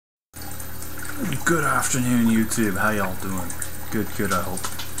Good afternoon, YouTube. How y'all doing? Good, I hope.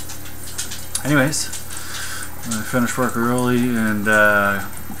 Anyways, I finished work early and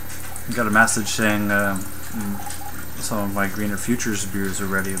got a message saying some of my Greener Futures beers are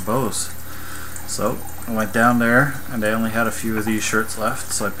ready at Beaus. So I went down there and they only had a few of these shirts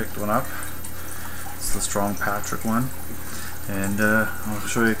left, so I picked one up. It's the Strong Patrick one. And I'll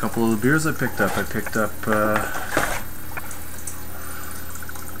show you a couple of the beers I picked up. I picked up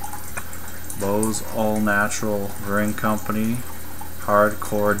Beaus All Natural Brewing Company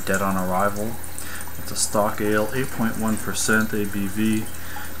Hardcore Dead on Arrival. It's a stock ale, 8.1% ABV.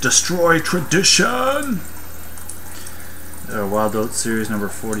 Destroy Tradition! Wild Oat Series number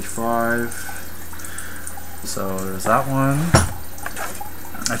 45. So there's that one.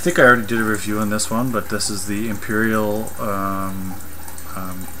 I think I already did a review on this one, but this is the Imperial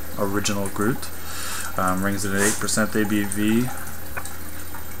Original Groot. Rings it at 8% ABV.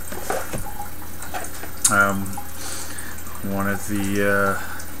 One of the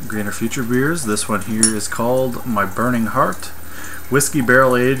Greener Future beers. This one here is called My Burning Heart. Whiskey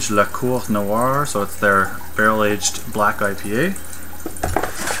Barrel Aged La Cour Noire, so it's their barrel aged black IPA.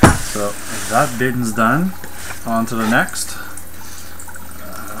 So that bid's done. On to the next.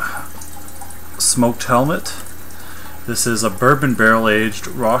 Smoked Helmet. This is a bourbon barrel aged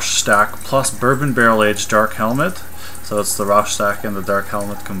Roche Stack plus bourbon barrel aged dark helmet. So it's the Roche Stack and the dark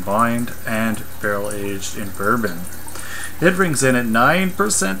helmet combined and barrel aged in bourbon. It rings in at 9%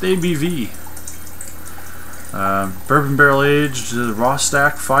 ABV. Bourbon barrel aged Roche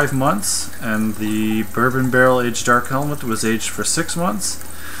Stack 5 months, and the bourbon barrel aged dark helmet was aged for 6 months.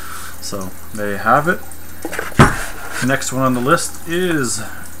 So there you have it. The next one on the list is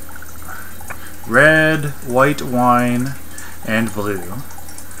red, white wine, and blue.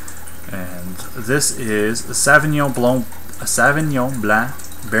 And this is a Sauvignon Blanc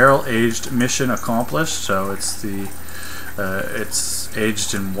barrel aged Mission Accomplished. So it's the it's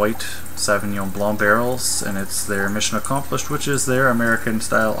aged in white Sauvignon Blanc barrels, and it's their Mission Accomplished, which is their American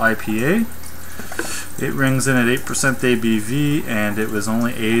style IPA. It rings in at 8% ABV, and it was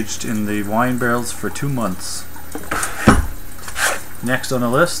only aged in the wine barrels for 2 months. Next on the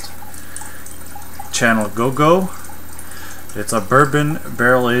list, Channel Go-Go. It's a bourbon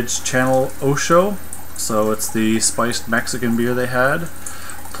barrel aged Channel Osho, so it's the spiced Mexican beer they had,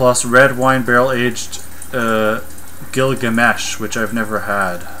 plus red wine barrel aged Gilgamesh, which I've never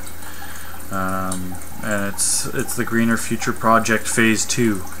had. And it's the Greener Future Project Phase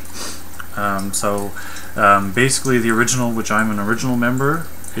 2. Basically the original, which I'm an original member,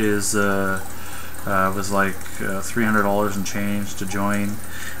 is was like $300 and change to join,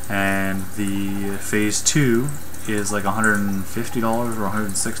 and the Phase 2 is like $150 or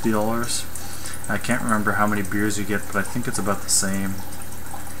 $160. I can't remember how many beers you get, but I think it's about the same.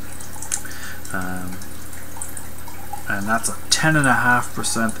 And that's a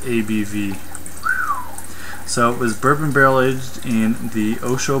 10.5% ABV. So it was bourbon barrel aged in the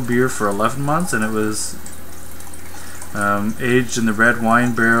Osho beer for 11 months, and it was aged in the red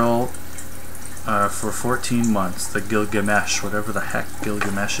wine barrel for 14 months. The Gilgamesh, whatever the heck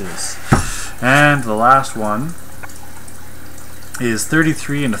Gilgamesh is. And the last one is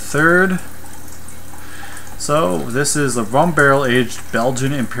 33 1/3. So this is a rum barrel aged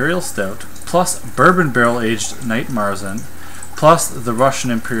Belgian Imperial Stout plus bourbon barrel aged Night Marzen plus the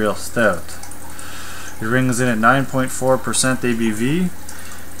Russian Imperial Stout. It rings in at 9.4% ABV,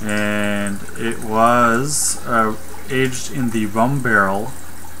 and it was aged in the rum barrel.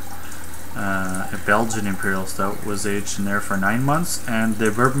 A Belgian Imperial Stout was aged in there for 9 months, and the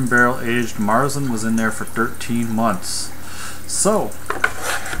bourbon barrel aged Marzen was in there for 13 months. So,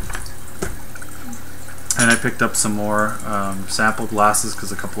 and I picked up some more sample glasses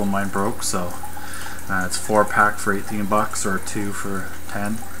because a couple of mine broke. So it's 4-pack for $18 or 2 for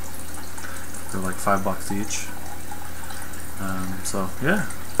 10. They're like $5 each. So yeah,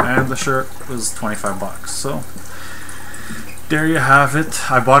 and the shirt was $25. So there you have it.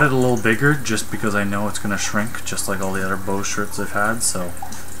 I bought it a little bigger just because I know it's gonna shrink, just like all the other Beaus shirts I've had. So,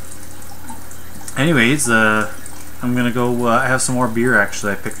 anyways, I'm gonna go. I have some more beer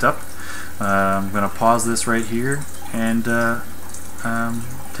actually I picked up. I'm gonna pause this right here and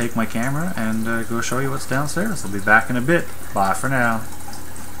take my camera and go show you what's downstairs. I'll be back in a bit. Bye for now.